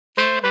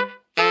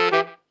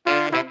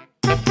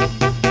Let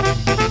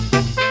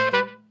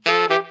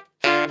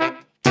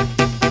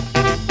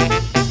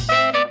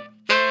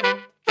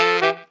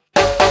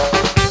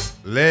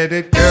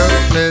it go,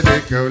 let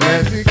it go,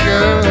 let it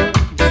go.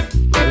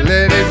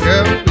 Let it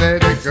go,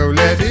 let it go,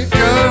 let it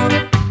go.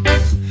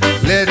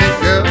 Let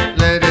it go,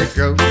 let it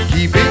go.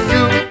 Keep it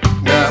cool.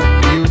 Now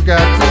you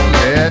got to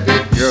let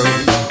it go.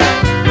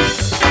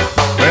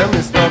 Well,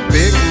 Mr.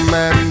 Big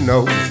Man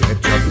knows that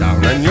you're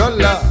down on your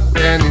luck,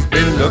 and he's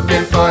been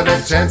looking for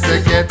the chance to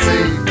get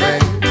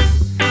even.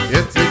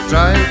 Yet he's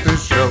trying to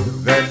show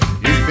that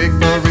he's big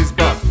for his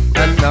buck,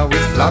 and now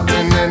he's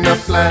plotting and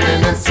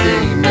planning and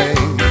scheming.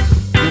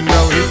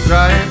 He's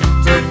trying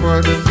to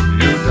put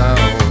you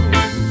down.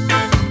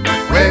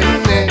 When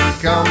it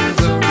comes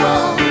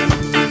around,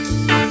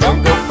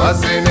 don't go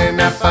fussing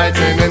and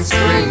fighting and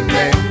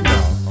screaming.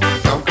 No,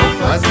 don't go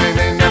fussing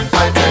and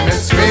fighting and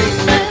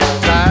screaming.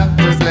 Child,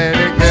 just let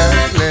it go,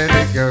 let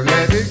it go,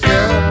 let it go.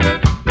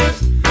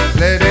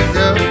 Let it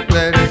go,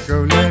 let it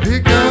go, let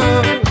it go.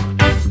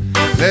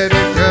 Let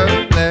it go,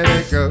 let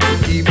it go.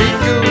 Keep it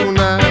cool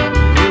now,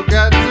 you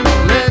got to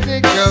let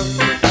it go.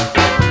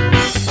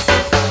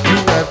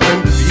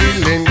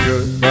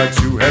 But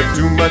you have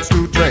too much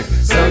to drink,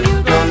 so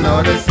you don't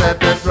notice that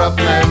that rough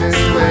man is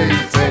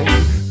waiting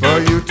for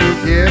you to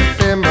give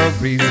him a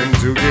reason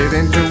to get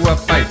into a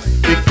fight,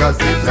 because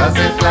he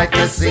doesn't like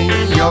the scene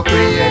you're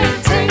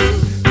creating.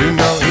 You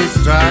know he's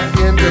trying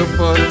to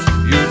put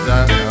you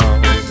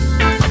down.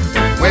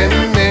 When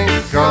it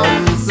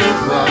comes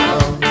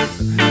around,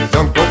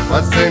 don't go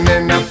fussing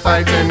and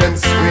fighting and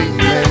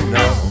screaming.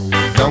 No,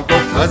 don't go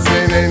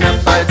fussing and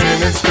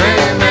fighting and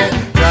screaming.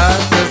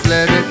 Just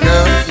let it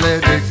go,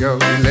 let it go,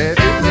 let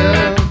it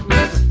go.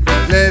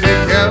 Let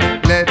it go,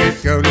 let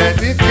it go,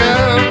 let it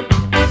go.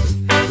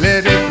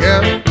 Let it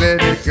go,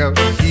 let it go.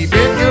 Keep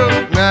it cool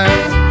now,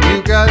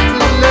 you got to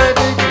let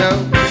it go.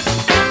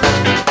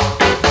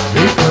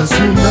 Because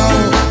you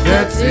know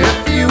that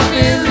if you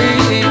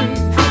believe,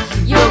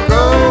 you're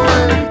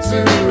going to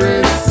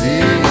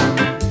receive.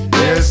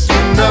 Yes, you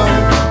know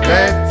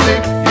that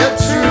if you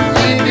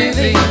truly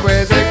believe,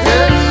 where the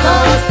good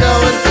Lord's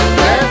going to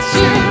let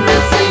you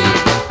receive.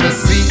 The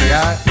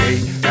CIA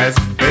has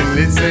been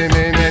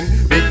listening in,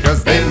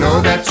 because they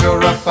know that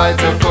you're a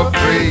fighter for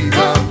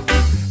freedom,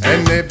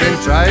 and they've been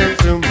trying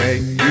to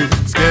make you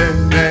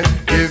scared and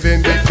give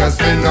in, because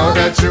they know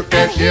that you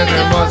can't hear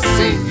them or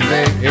see